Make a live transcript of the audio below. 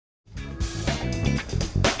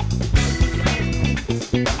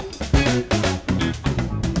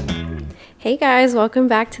Hey guys, welcome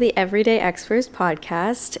back to the Everyday Experts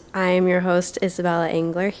podcast. I am your host, Isabella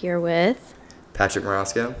Engler, here with Patrick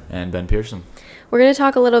Morosco and Ben Pearson. We're going to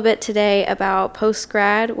talk a little bit today about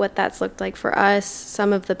post-grad, what that's looked like for us,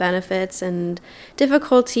 some of the benefits and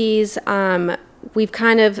difficulties. We've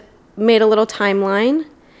kind of made a little timeline,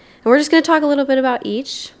 and we're just going to talk a little bit about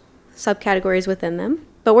each subcategories within them.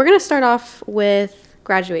 But we're going to start off with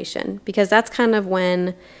graduation, because that's kind of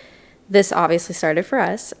when this obviously started for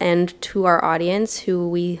us, and to our audience, who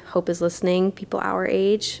we hope is listening, people our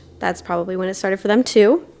age, that's probably when it started for them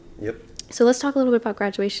too. Yep. So let's talk a little bit about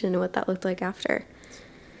graduation and what that looked like after.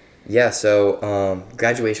 Yeah, so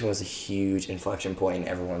graduation was a huge inflection point in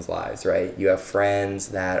everyone's lives, right? You have friends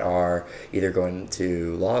that are either going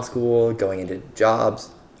to law school, going into jobs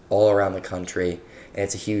all around the country, and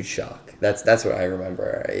it's a huge shock. That's what I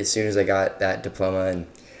remember. As soon as I got that diploma and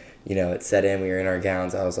it set in, we were in our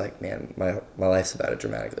gowns, I was like, man, my life's about to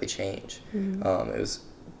dramatically change. Mm-hmm. It was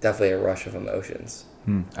definitely a rush of emotions.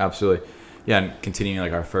 Absolutely. Yeah, and continuing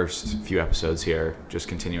like our first few episodes here, just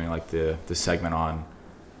continuing like the segment on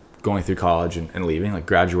going through college and leaving, like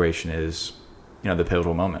graduation is, the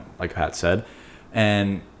pivotal moment, like Pat said.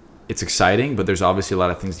 And it's exciting, but there's obviously a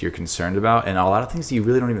lot of things that you're concerned about and a lot of things that you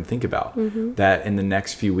really don't even think about. Mm-hmm. That in the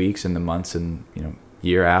next few weeks and the months and,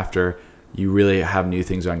 year after, you really have new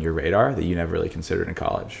things on your radar that you never really considered in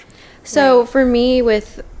college. So for me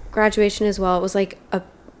with graduation as well, it was like a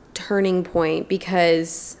turning point,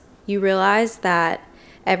 because you realize that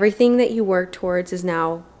everything that you work towards is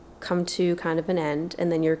now come to kind of an end,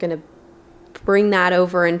 and then you're going to bring that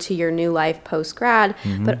over into your new life post-grad,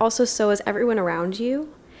 but also so is everyone around you.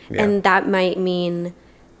 Yeah. And that might mean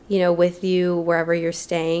with you wherever you're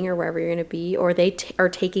staying or wherever you're going to be, or they are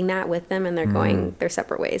taking that with them and they're going their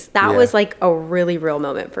separate ways. That was like a really real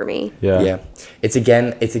moment for me. Yeah. It's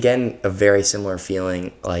again a very similar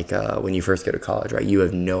feeling like when you first go to college, right? You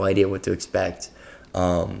have no idea what to expect,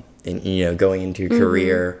 and going into your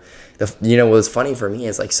career. What was funny for me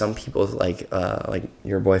is like some people like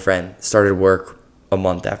your boyfriend started work a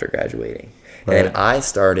month after graduating. Right. And then I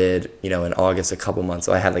started, in August, a couple months.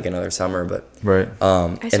 So I had like another summer, but right.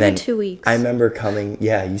 I started 2 weeks. I remember coming.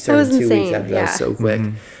 Yeah, you started 2 weeks after. That was so quick.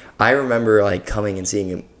 I remember like coming and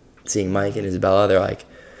seeing Mike and Isabella. They're like,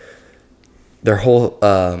 their whole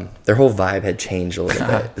vibe had changed a little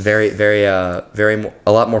bit. Very, very, a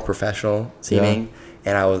lot more professional seeming.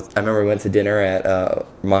 Yeah. And I remember we went to dinner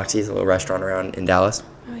at Moxie's, a little restaurant around in Dallas.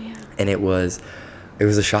 Oh yeah. And it was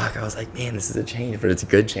a shock. I was like, man, this is a change, but it's a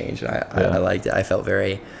good change. And I liked it. I felt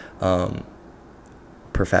very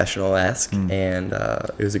professional-esque, and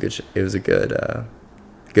it was a good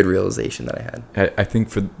realization that I had. I think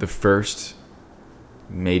for the first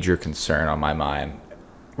major concern on my mind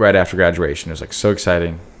right after graduation, it was like so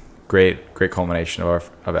exciting, great culmination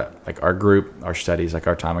of our group, our studies, like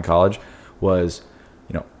our time in college was,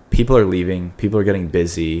 people are leaving, people are getting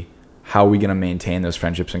busy. How are we going to maintain those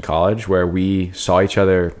friendships in college where we saw each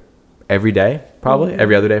other every day, probably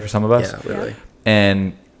every other day for some of us? Yeah, really.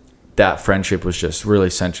 And that friendship was just really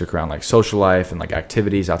centric around like social life and like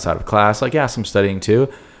activities outside of class, like some studying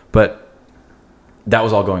too, but that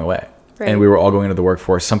was all going away. Right. And we were all going into the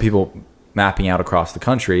workforce. Some people mapping out across the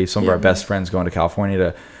country. Some of our best friends going to California,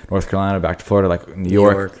 to North Carolina, back to Florida, like New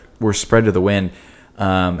York. We're spread to the wind.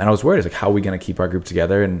 And I was worried, like, how are we going to keep our group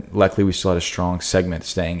together? And luckily, we still had a strong segment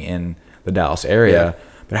staying in the Dallas area. Yeah.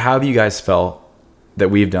 But how have you guys felt that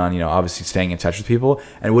we've done, obviously staying in touch with people?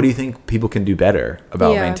 And what do you think people can do better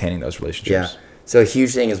about maintaining those relationships? Yeah. So a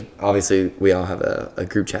huge thing is, obviously, we all have a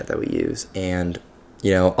group chat that we use. And,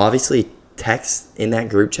 obviously, texts in that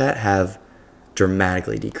group chat have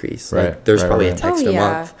dramatically decreased. Right. Like, there's probably a text a month,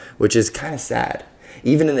 month, which is kind of sad.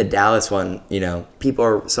 Even in the Dallas one, people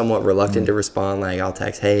are somewhat reluctant to respond. Like, I'll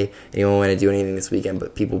text, hey, anyone want to do anything this weekend?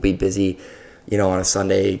 But people be busy, on a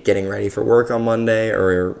Sunday getting ready for work on Monday.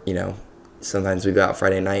 Or, sometimes we go out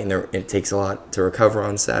Friday night and it takes a lot to recover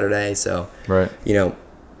on Saturday. So, right.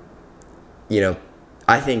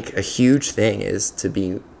 I think a huge thing is to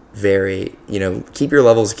be very, keep your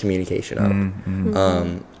levels of communication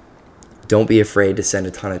up. Don't be afraid to send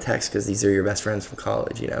a ton of texts, because these are your best friends from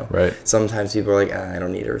college, Right. Sometimes people are like, I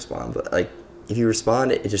don't need to respond. But, like, if you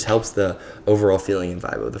respond, it just helps the overall feeling and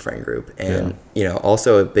vibe of the friend group. And,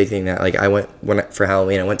 also a big thing that, like, for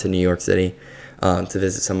Halloween, I went to New York City to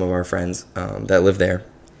visit some of our friends that live there.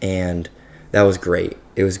 And that was great.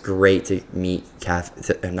 It was great to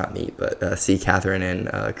see Catherine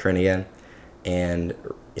and Corinne again. And,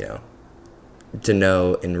 to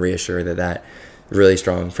know and reassure that really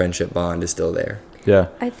strong friendship bond is still there. Yeah.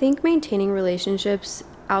 I think maintaining relationships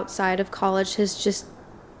outside of college has just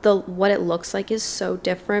what it looks like is so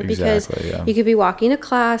different Exactly, because yeah. you could be walking to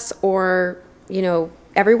class or,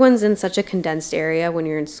 everyone's in such a condensed area when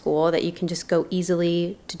you're in school that you can just go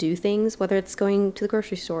easily to do things, whether it's going to the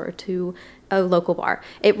grocery store or to a local bar.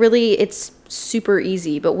 It's super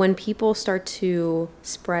easy. But when people start to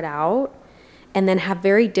spread out and then have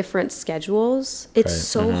very different schedules, it's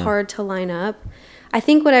so hard to line up. I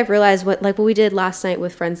think what I've realized, what we did last night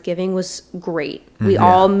with Friendsgiving was great. We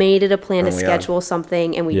all made it a plan to schedule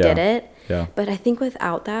something, and we did it. Yeah. But I think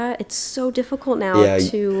without that, it's so difficult now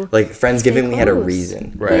to like Friendsgiving, we had a close.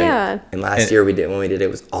 reason, Right. Yeah. And last year when we did it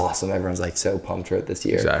was awesome. Everyone's like so pumped for it this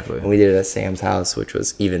year. Exactly. And we did it at Sam's house, which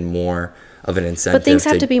was even more of an incentive. But things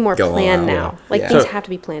have to be more go all planned out. now. Like Yeah. things So, have to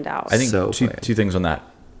be planned out. I think So two planned. things on that.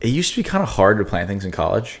 It used to be kind of hard to plan things in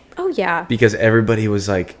college Oh yeah. because everybody was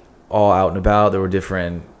like all out and about. There were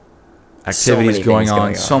different So activities many going things on,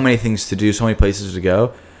 going on. so many things to do, so many places to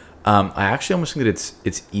go. I actually almost think that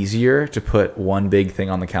it's easier to put one big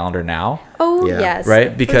thing on the calendar now, Oh Yeah. yes.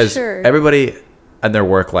 right? for Because sure. everybody and their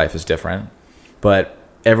work life is different, but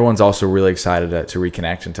everyone's also really excited to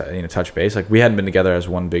reconnect and touch base. Like we hadn't been together as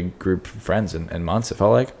one big group of friends in months. It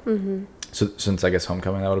felt like so since I guess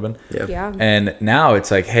homecoming that would have been. Yeah. Yeah. And now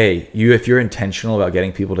it's like, hey, if you're intentional about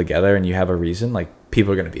getting people together and you have a reason, like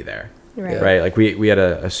people are going to be there, Right. right? Like we had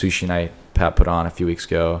a sushi night Pat put on a few weeks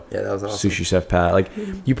ago. Yeah, that was awesome. Sushi chef Pat. Like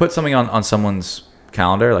you put something on someone's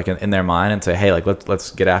calendar, like in their mind, and say, hey, like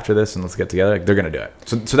let's get after this and let's get together. Like, they're going to do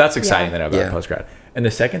it. So that's exciting that about Yeah. post grad. And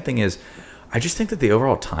the second thing is, I just think that the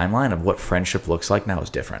overall timeline of what friendship looks like now is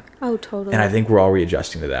different. Oh totally. And I think we're all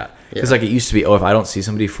readjusting to that. Because Yeah. like it used to be, if I don't see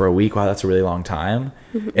somebody for a week, wow, that's a really long time.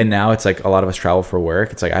 And now it's like a lot of us travel for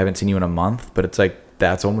work. It's like I haven't seen you in a month, but it's like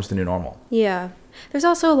that's almost the new normal. Yeah. There's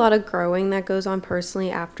also a lot of growing that goes on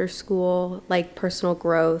personally after school, like personal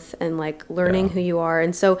growth and like learning Yeah. who you are.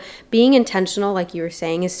 And so being intentional, like you were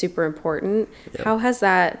saying, is super important. Yeah. How has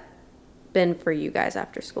that been for you guys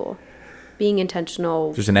after school? Being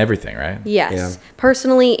intentional, Just in everything, right? yes, Yeah.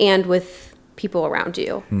 personally and with people around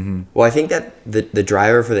you. Well, I think that the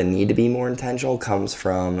driver for the need to be more intentional comes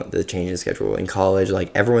from the change in schedule. In college,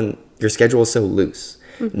 like your schedule is so loose.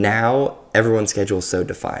 Now, everyone's schedule is so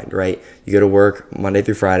defined, right? You go to work Monday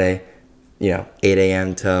through Friday, 8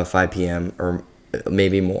 a.m. to 5 p.m. or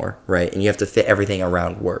maybe more, right? And you have to fit everything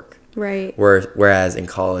around work. Right. Whereas in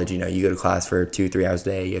college, you go to class for 2-3 hours a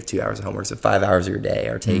day, you have 2 hours of homework, so 5 hours of your day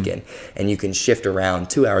are taken, and you can shift around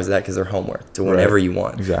 2 hours of that because they're homework to whenever you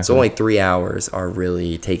want. Exactly. So only 3 hours are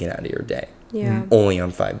really taken out of your day. Yeah. Only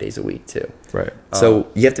on 5 days a week too. Right. So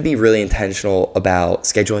you have to be really intentional about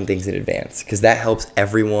scheduling things in advance because that helps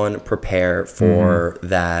everyone prepare for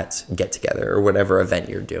that get together or whatever event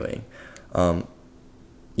you're doing.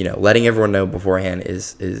 Letting everyone know beforehand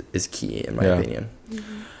is key in my opinion.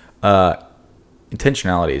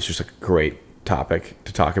 Intentionality is just a great topic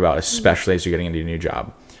to talk about, especially as you're getting into your new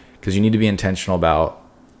job, because you need to be intentional about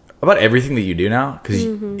everything that you do now, because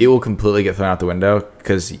it will completely get thrown out the window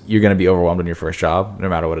because you're going to be overwhelmed in your first job, no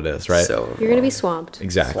matter what it is, right? So You're going to be swamped.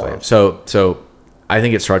 Exactly. Swamped. So I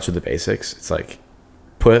think it starts with the basics. It's like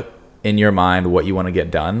put in your mind what you want to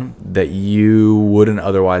get done that you wouldn't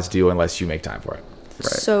otherwise do unless you make time for it.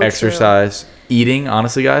 So true. Exercise, eating,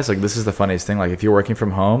 honestly, guys, like this is the funniest thing. Like if you're working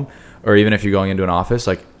from home or even if you're going into an office,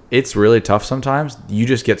 like it's really tough sometimes. You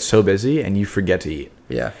just get so busy and you forget to eat.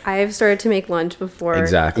 Yeah. I've started to make lunch before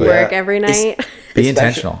Exactly. work Yeah. every night. Be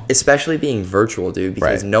intentional. Especially being virtual, dude,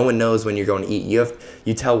 because Right. no one knows when you're going to eat.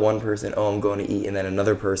 You tell one person, "Oh, I'm going to eat," and then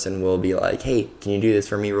another person will be like, "Hey, can you do this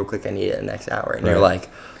for me real quick? I need it in the next hour." And you're Right.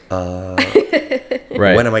 like,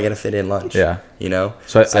 Right. when am I going to fit in lunch? Yeah.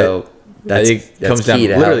 So That's comes down key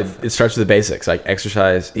to literally. have. It starts with the basics, like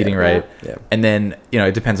exercise, eating right, Yeah. and then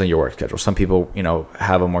it depends on your work schedule. Some people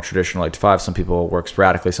have a more traditional 8 to 5. Some people work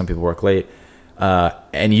sporadically. Some people work late,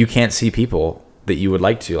 and you can't see people that you would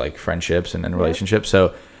like to, like friendships and relationships.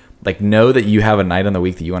 So, like, know that you have a night on the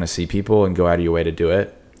week that you want to see people and go out of your way to do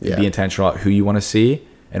it. Yeah. Be intentional about who you want to see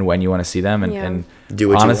and when you want to see them, and, Yeah. and Do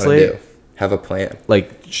what honestly, you want to do. Have a plan. like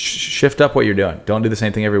shift up what you're doing. Don't do the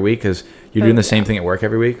same thing every week because you're doing the same thing at work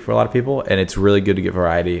every week for a lot of people, and it's really good to get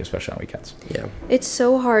variety, especially on weekends. Yeah. It's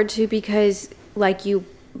so hard too because like to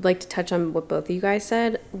touch on what both of you guys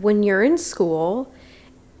said. When you're in school,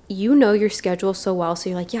 you know your schedule so well, so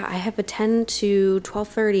you're like, yeah, I have a 10 to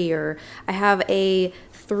 12:30, or I have a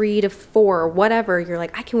 3 to 4, whatever. You're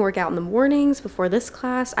like, I can work out in the mornings before this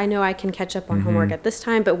class. I know I can catch up on homework at this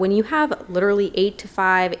time. But when you have literally 8 to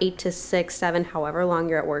 5, 8 to 6, 7, however long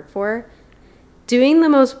you're at work for, doing the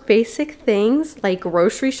most basic things like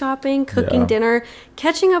grocery shopping, cooking dinner,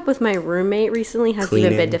 catching up with my roommate recently has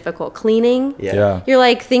even been difficult. Cleaning. Yeah. You're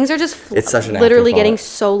like, things are just It's such an literally afterthought. getting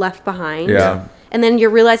so left behind. Yeah. And then you're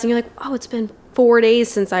realizing you're like, oh, it's been 4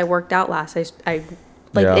 days since I worked out last.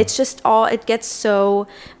 It's just all, it gets so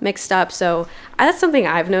mixed up. So that's something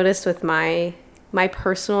I've noticed with my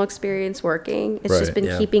personal experience working. It's just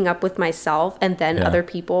been keeping up with myself and then other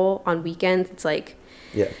people on weekends. It's like,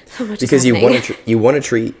 so much because is happening. you want to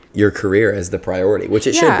treat your career as the priority, which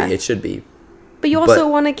it should be. It should be. But you also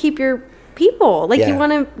want to keep your people. Like you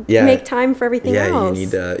want to make time for everything else.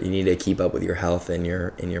 you need to keep up with your health and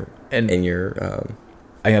your I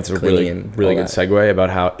think that's a really good segue about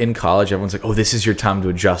how in college everyone's like, oh, this is your time to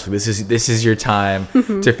adjust. This is your time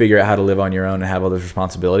to figure out how to live on your own and have all those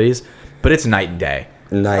responsibilities. But it's night and day.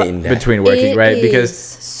 Between working, right? Because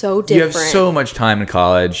so different. You have so much time in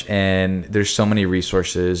college, and there's so many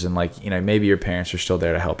resources, and like maybe your parents are still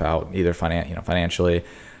there to help out, either financially,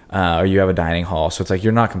 or you have a dining hall. So it's like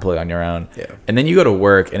you're not completely on your own. Yeah. And then you go to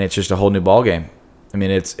work, and it's just a whole new ball game. I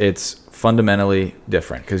mean, it's fundamentally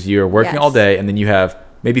different because you're working all day, and then you have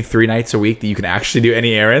maybe 3 nights a week that you can actually do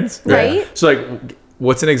any errands. Right. So like,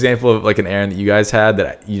 what's an example of like an errand that you guys had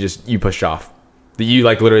that you pushed off? That you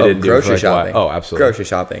like literally didn't do grocery for like shopping. Oh, absolutely. Grocery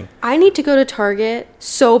shopping. I need to go to Target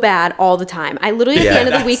so bad all the time. I literally at the end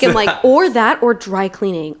of the week I'm like, or dry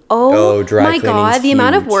cleaning. Dry my God, the huge.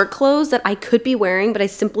 amount of work clothes that I could be wearing, but I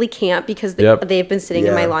simply can't because they've been sitting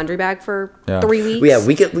in my laundry bag for 3 weeks. Yeah,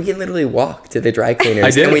 we can literally walk to the dry cleaners.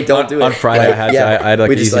 I did. And we don't do it On Friday. I had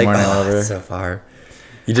like an easy morning all over. It's so far.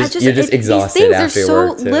 You're just exhausted these things after are your so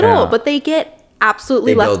work. Too. little, but they get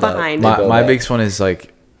absolutely left behind. My biggest one is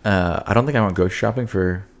like, I don't think I went grocery shopping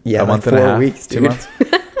for a month like and a half, 4 weeks, 2 months,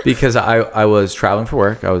 because I was traveling for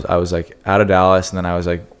work. I was like out of Dallas, and then I was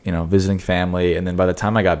like visiting family, and then by the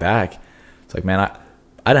time I got back, it's like, man, I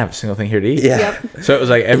didn't have a single thing here to eat. Yeah. So it was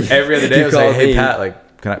like every other day I was like, hey Pat,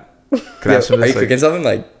 like can I have some of Are this? you cooking something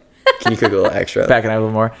like? Can you cook a little extra? Back and I have a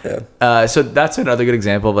little more. Yeah. So that's another good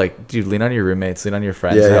example of like, dude, lean on your roommates, lean on your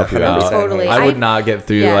friends to Yeah, help you out. Totally. I would not get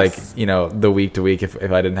through Yes. like, the week to week if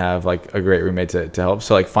I didn't have like a great roommate to help.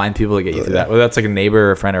 So like find people to get you through that. Whether that's like a neighbor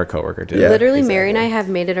or a friend or a coworker too. Yeah. Literally, Mary and I have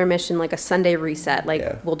made it our mission like a Sunday reset.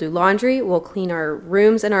 Like we'll do laundry, we'll clean our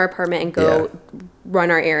rooms in our apartment and go run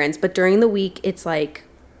our errands. But during the week, it's like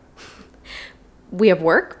we have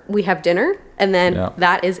work, we have dinner, and then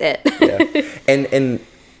that is it. And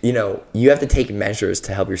you have to take measures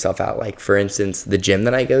to help yourself out. Like, for instance, the gym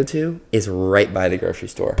that I go to is right by the grocery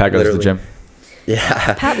store. Pat goes to the gym.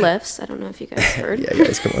 Yeah. Pat lifts. I don't know if you guys heard. Yeah,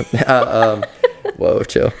 guys, come on. Whoa,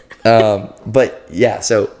 chill. But yeah,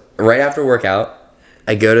 so right after workout,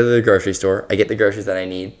 I go to the grocery store. I get the groceries that I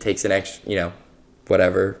need. Takes an extra,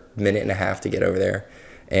 whatever, minute and a half to get over there.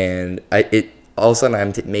 And all of a sudden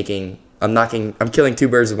I'm killing 2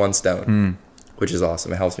 birds with 1 stone, which is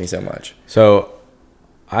awesome. It helps me so much. So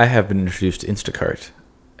I have been introduced to Instacart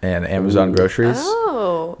and Amazon groceries.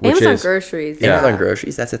 Oh, Amazon groceries. Yeah. Amazon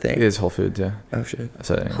groceries, that's a thing. It is Whole Foods, yeah. Oh, shit.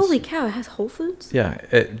 So anyways. Holy cow, it has Whole Foods? Yeah,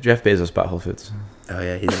 Jeff Bezos bought Whole Foods. Oh,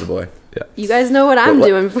 yeah, he's the boy. Yeah. You guys know what I'm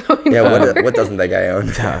doing for What doesn't that guy own?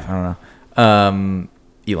 I don't know.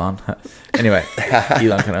 Elon. Anyway,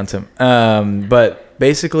 Elon kind of owns him. But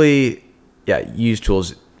basically, use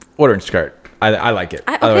tools. Order Instacart. I like it.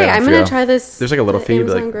 I'm going to try this. There's like a little fee.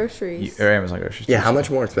 Amazon like, groceries. Or Amazon groceries. Yeah, how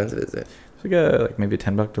much more expensive is it? It's like maybe a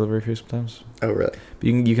 $10 delivery fee sometimes. Oh, really? But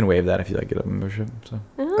you can waive that if you like get a membership. So.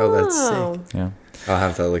 Oh, that's sick. Yeah. I'll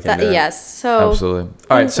have to look into that. Yes. So absolutely.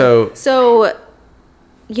 All right. So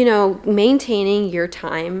maintaining your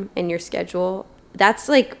time and your schedule, that's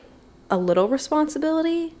like a little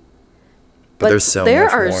responsibility. But there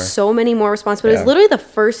are so many more responsibilities. Yeah. Literally the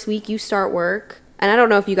first week you start work, and I don't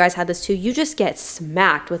know if you guys had this too, you just get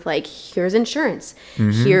smacked with like, here's insurance,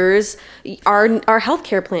 here's our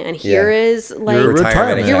healthcare plan, here is like your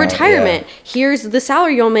retirement. Here's the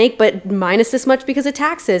salary you'll make, but minus this much because of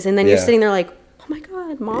taxes, and then you're sitting there like, oh my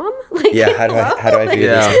God, Mom? Like, how do I figure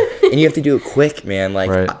this out? And you have to do it quick, man. Like,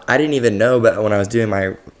 I didn't even know, but when I was doing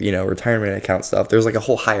my, retirement account stuff, there's like a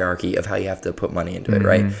whole hierarchy of how you have to put money into it,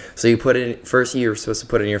 right? So you put in, first you're supposed to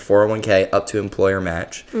put in your 401k up to employer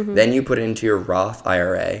match. Then you put it into your Roth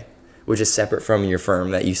IRA, which is separate from your firm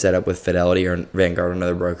that you set up with Fidelity or Vanguard or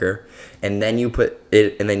another broker. And then you put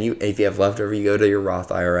it, and then if you have leftover, you go to your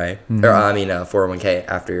Roth IRA, 401k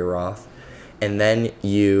after your Roth. And then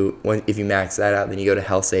if you max that out, then you go to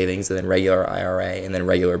health savings and then regular IRA and then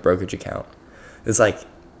regular brokerage account. It's like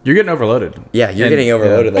you're getting overloaded. Yeah, you're getting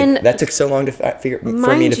overloaded. Like that took so long to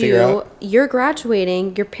figure out. You're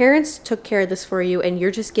graduating. Your parents took care of this for you, and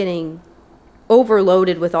you're just getting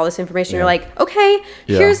overloaded with all this information. You're like, okay,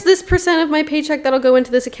 here's this percent of my paycheck that'll go into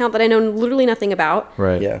this account that I know literally nothing about.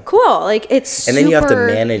 Right. Yeah. Cool. Like it's and then you have to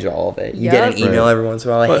manage all of it. You get an email every once in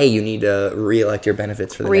a while, like, hey, you need to re-elect your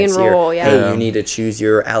benefits for the next year. Hey, you need to choose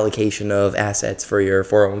your allocation of assets for your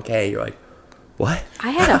 401k. You're like, what?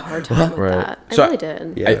 I had a hard time with that. I really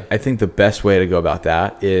did. Yeah. I think the best way to go about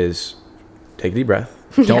that is take a deep breath.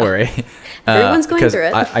 Don't worry. Everyone's going through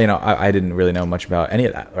it. I didn't really know much about any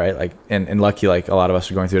of that, right? Like, and lucky, like a lot of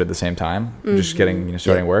us are going through it at the same time, just getting,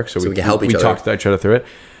 starting work. So we can help each other. We talk to each other through it.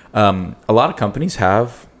 A lot of companies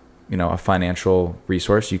have, a financial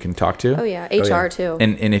resource you can talk to. Oh yeah. HR too.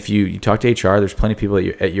 And if you talk to HR, there's plenty of people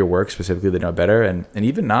at your work specifically that know better. And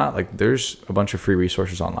even not, like, there's a bunch of free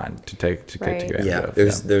resources online to get advantage of.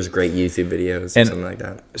 There's great YouTube videos and something like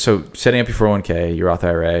that. So setting up your 401k, your Roth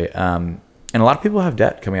IRA, and a lot of people have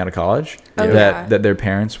debt coming out of college that their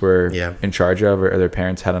parents were in charge of, or their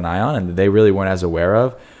parents had an eye on, and they really weren't as aware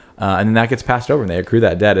of. And then that gets passed over, and they accrue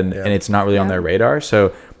that debt, and it's not really on their radar.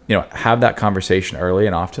 So, have that conversation early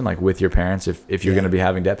and often, like with your parents, if you're going to be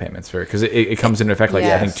having debt payments because it comes into effect,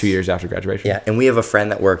 I think 2 years after graduation. Yeah, and we have a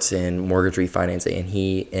friend that works in mortgage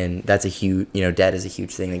refinancing, and that's a huge, debt is a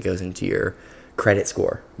huge thing that goes into your credit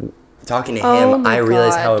score. Talking to him, I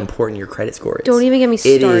realized how important your credit score is. Don't even get me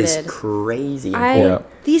started. It is crazy important.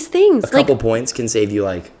 These things. A couple points can save you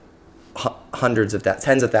like tens of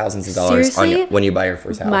thousands of dollars when you buy your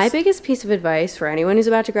first house. My biggest piece of advice for anyone who's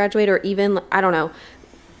about to graduate, or even, I don't know,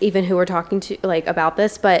 even who we're talking to like about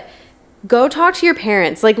this, but go talk to your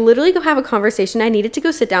parents. Like, literally go have a conversation. I needed to go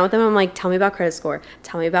sit down with them. I'm like, tell me about credit score.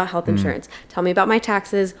 Tell me about health insurance. Tell me about my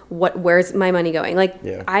taxes. Where's my money going? Like,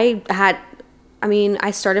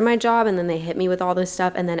 I started my job and then they hit me with all this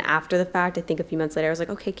stuff. And then after the fact, I think a few months later, I was like,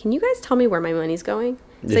 okay, can you guys tell me where my money's going?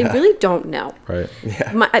 Because I really don't know. Right.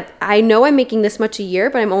 Yeah. I know I'm making this much a year,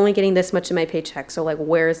 but I'm only getting this much in my paycheck. So, like,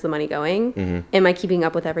 where is the money going? Mm-hmm. Am I keeping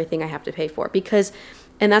up with everything I have to pay for? Because,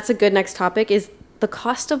 and that's a good next topic, is the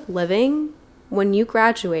cost of living when you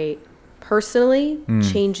graduate personally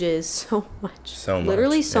changes so much.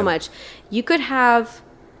 Literally so much. You could have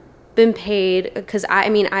been paid, because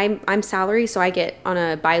I'm salary, so I get on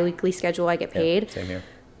a bi-weekly schedule, I get paid. Same here.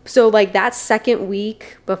 So like that second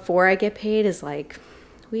week before I get paid is like,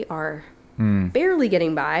 we are barely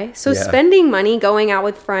getting by. So spending money, going out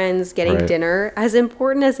with friends, getting dinner, as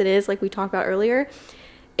important as it is, like we talked about earlier,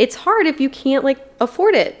 it's hard if you can't like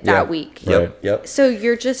afford it that week. Yep. So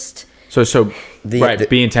you're just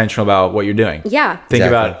be intentional about what you're doing. Yeah. Think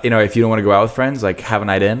about, if you don't want to go out with friends, like have a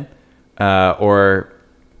night in, or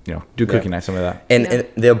do cookie night, some of that. And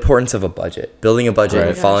the importance of a budget, building a budget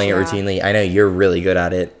and following it routinely. I know you're really good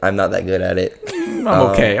at it. I'm not that good at it. I'm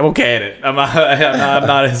okay at it. I'm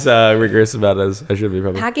not as rigorous about it as I should be,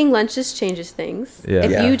 probably. Packing lunches changes things. Yeah.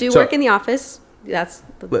 If you do work in the office, that's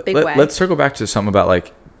the big way. Let's circle back to something about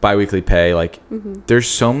like biweekly pay. Like there's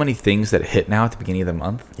so many things that hit now at the beginning of the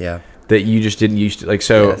month. Yeah. That you just didn't used to. Like,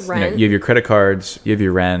 so you have your credit cards, you have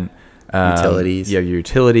your rent. Utilities. You have your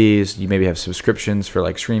utilities. You maybe have subscriptions for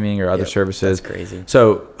like streaming or other services. That's crazy.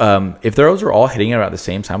 So if those are all hitting at the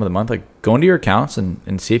same time of the month, like go into your accounts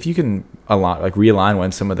and see if you can realign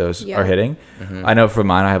when some of those are hitting. Mm-hmm. I know for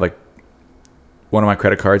mine, I have like one of my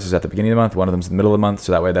credit cards is at the beginning of the month, one of them's in the middle of the month.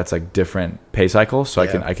 So that way that's like different pay cycles. So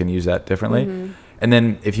I can use that differently. Mm-hmm. And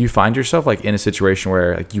then if you find yourself like in a situation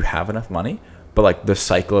where like you have enough money, but like the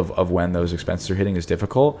cycle of when those expenses are hitting is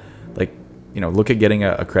difficult, like, look at getting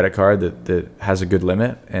a credit card that has a good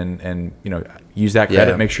limit and use that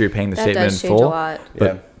credit. Make sure you're paying the statement in full. A lot.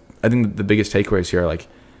 But I think the biggest takeaways here are like,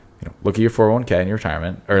 look at your 401k and your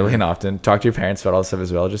retirement early and often. Talk to your parents about all the stuff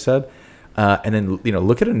Isabella just said, and then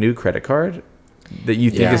look at a new credit card that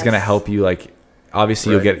you think is going to help you. Like,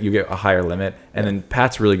 obviously you get a higher limit, and then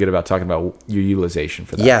Pat's really good about talking about your utilization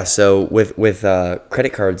for that. Yeah. So with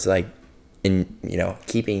credit cards, like, in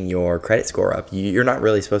keeping your credit score up, you're not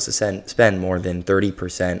really supposed to spend more than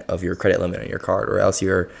 30% of your credit limit on your card, or else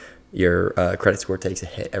your credit score takes a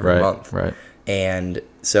hit every month. Right. And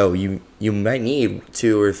so you might need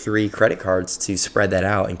 2 or 3 credit cards to spread that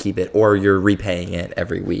out and keep it, or you're repaying it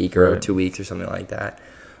every week or 2 weeks or something like that.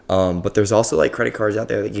 But there's also like credit cards out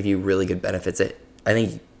there that give you really good benefits that I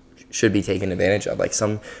think should be taken advantage of. Like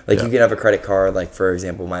you can have a credit card, like for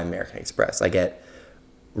example, my American Express. I get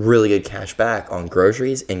really good cash back on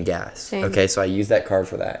groceries and gas. Same. Okay, so I use that card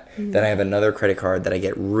for that. Mm-hmm. Then I have another credit card that I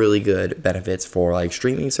get really good benefits for, like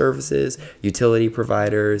streaming services, utility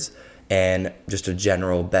providers, and just a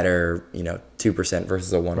general better 2%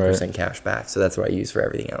 versus a 1% cash back. So that's what I use for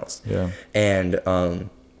everything else. Yeah. And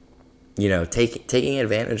taking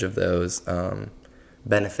advantage of those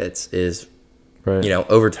benefits is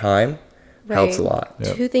over time helps a lot.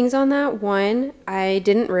 Yep. 2 things on that. One, I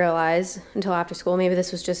didn't realize until after school, maybe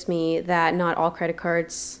this was just me, that not all credit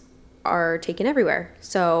cards are taken everywhere.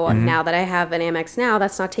 So now that I have an Amex now,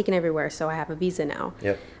 that's not taken everywhere. So I have a Visa now.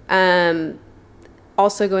 Yep.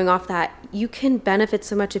 Also going off that, you can benefit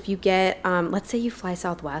so much if you get, let's say you fly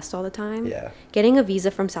Southwest all the time. Yeah. Getting a Visa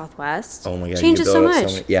from Southwest Oh my God, changes you so build up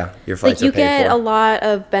much. your flights Like, you are paid get for. a lot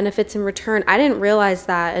of benefits in return. I didn't realize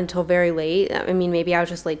that until very late. I mean, maybe I was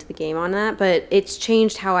just late to the game on that, but it's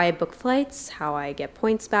changed how I book flights, how I get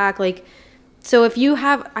points back. Like, so if you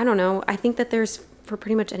have, I don't know, I think that there's, for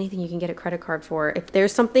pretty much anything you can get a credit card for. If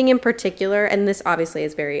there's something in particular, and this obviously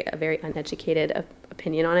is a very uneducated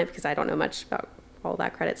opinion on it because I don't know much about all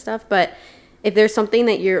that credit stuff, but if there's something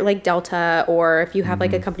that you're like Delta, or if you have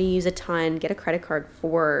like a company you use a ton, get a credit card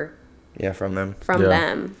from them.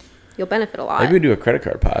 them. You'll benefit a lot. Maybe we do a credit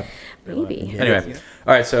card pod. Maybe. Anyway,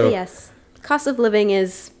 all right. So But yes, cost of living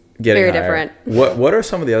is getting very higher. different. What are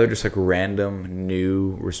some of the other just like random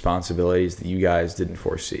new responsibilities that you guys didn't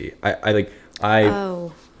foresee?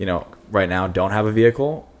 Oh. You know, right now don't have a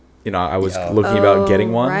vehicle. You know, I was looking about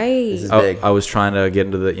getting one. Right. This is big. I was trying to get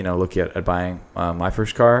into the, you know, look at buying my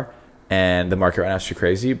first car, and the market right now is too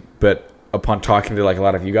crazy. But upon talking to like a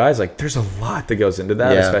lot of you guys, like there's a lot that goes into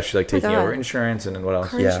that, Yeah. especially like taking God. over insurance and then what else?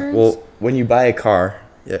 Car Yeah. insurance? Well, when you buy a car,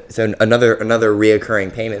 so another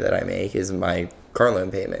reoccurring payment that I make is my car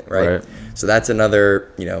loan payment, right? So that's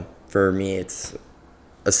another, you know, for me it's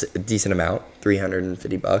a decent amount,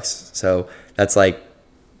 $350. So that's like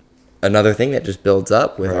another thing that just builds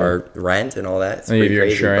up with our rent and all that. It's And you have your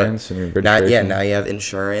pretty crazy, insurance but and your now, registration. now you have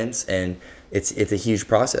insurance, and it's a huge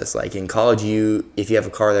process. Like in college, if you have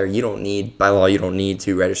a car there, by law you don't need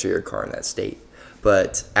to register your car in that state.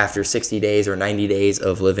 But after 60 days or 90 days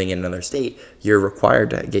of living in another state, you're required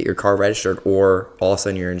to get your car registered, or all of a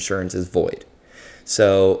sudden your insurance is void.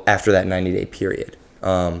 So after that 90-day period,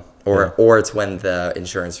 or it's when the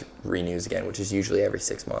insurance renews again, which is usually every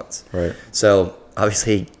 6 months. Right. So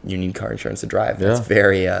obviously you need car insurance to drive. That's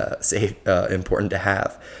very safe, important to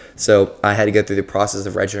have. So I had to go through the process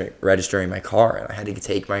of registering my car, and I had to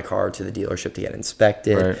take my car to the dealership to get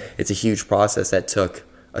inspected. Right. It's a huge process that took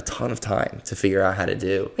a ton of time to figure out how to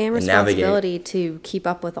do And responsibility to keep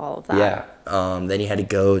up with all of that. Yeah. Then you had to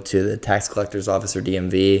go to the tax collector's office or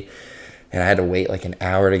DMV, and I had to wait like an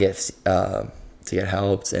hour to get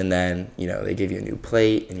helped, and then they give you a new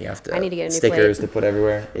plate, and you have to I need to get a new stickers plate. to put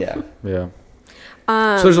everywhere. Yeah. Yeah.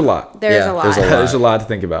 So there's a lot. There's Yeah, a lot. There's a lot to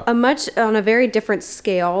think about. On a very different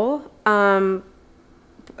scale, in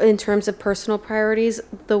terms of personal priorities,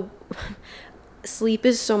 the sleep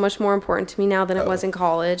is so much more important to me now than it was in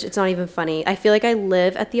college. It's not even funny. I feel like I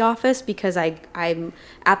live at the office because I'm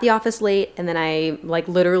at the office late, and then I like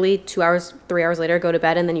literally 2 hours, 3 hours later go to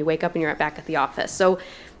bed, and then you wake up and you're back at the office. So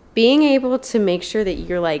being able to make sure that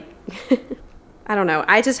you're like I don't know.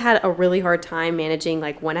 I just had a really hard time managing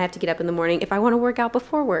like when I have to get up in the morning. If I want to work out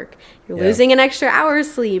before work, you're losing an extra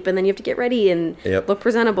hour's sleep, and then you have to get ready and look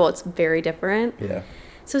presentable. It's very different. Yeah.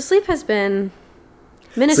 So sleep has been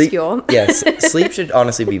minuscule. Yes, sleep should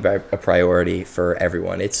honestly be a priority for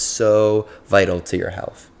everyone. It's so vital to your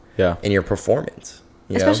health. Yeah. And your performance.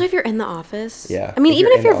 Especially if you're in the office. Yeah. I mean,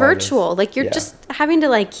 even if you're in the office. virtual, like you're just having to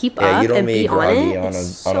like keep Yeah, up you don't and be be on groggy it. on It's a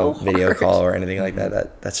so video hard. call or anything like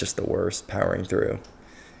that. That's just the worst, powering through.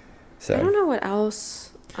 So I don't know what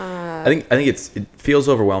else. I think it feels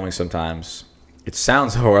overwhelming sometimes. It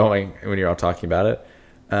sounds overwhelming when you're all talking about it,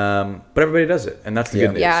 but everybody does it, and that's the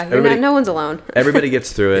good news. Yeah, no one's alone. Everybody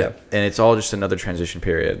gets through it, Yeah. and it's all just another transition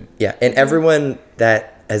period. Yeah, and everyone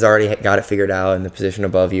that has already got it figured out in the position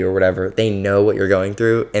above you or whatever, they know what you're going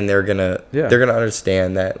through, and they're gonna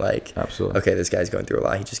understand that, like, Absolutely. okay, this guy's going through a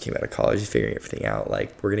lot. He just came out of college. He's figuring everything out.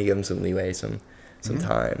 Like, we're gonna give him some leeway, some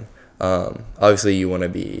time. Obviously, you want to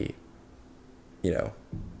be,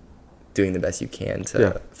 doing the best you can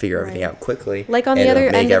to figure everything out quickly. Like on the and other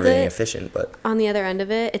make end of everything it- efficient, but On the other end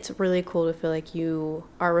of it, it's really cool to feel like you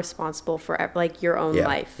are responsible for like your own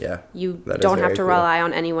life. yeah. You That is don't have very to cool. rely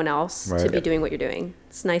on anyone else Right. to be Yep. doing what you're doing.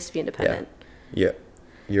 It's nice to be independent. yeah,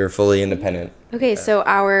 you're fully independent. Okay, so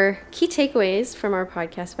our key takeaways from our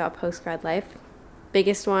podcast about post-grad life.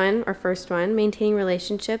 Biggest one, or first one, maintaining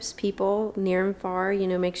relationships, people near and far.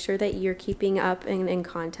 Make sure that you're keeping up and in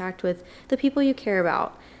contact with the people you care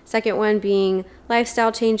about. Second one being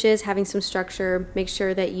lifestyle changes, having some structure. Make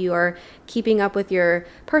sure that you are keeping up with your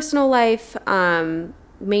personal life,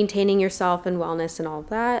 maintaining yourself and wellness and all of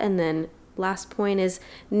that. And then last point is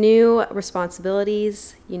new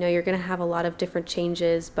responsibilities. You're going to have a lot of different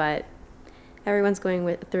changes, but everyone's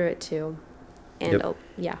going through it too. And Yep.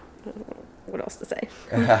 yeah. what else to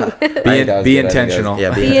say? Be intentional.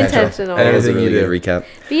 Yeah, Be intentional. That was a Everything really you good recap.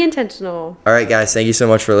 Be intentional. All right, guys. Thank you so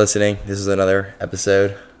much for listening. This is another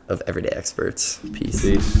episode of Everyday Experts. Peace.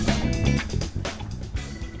 Peace.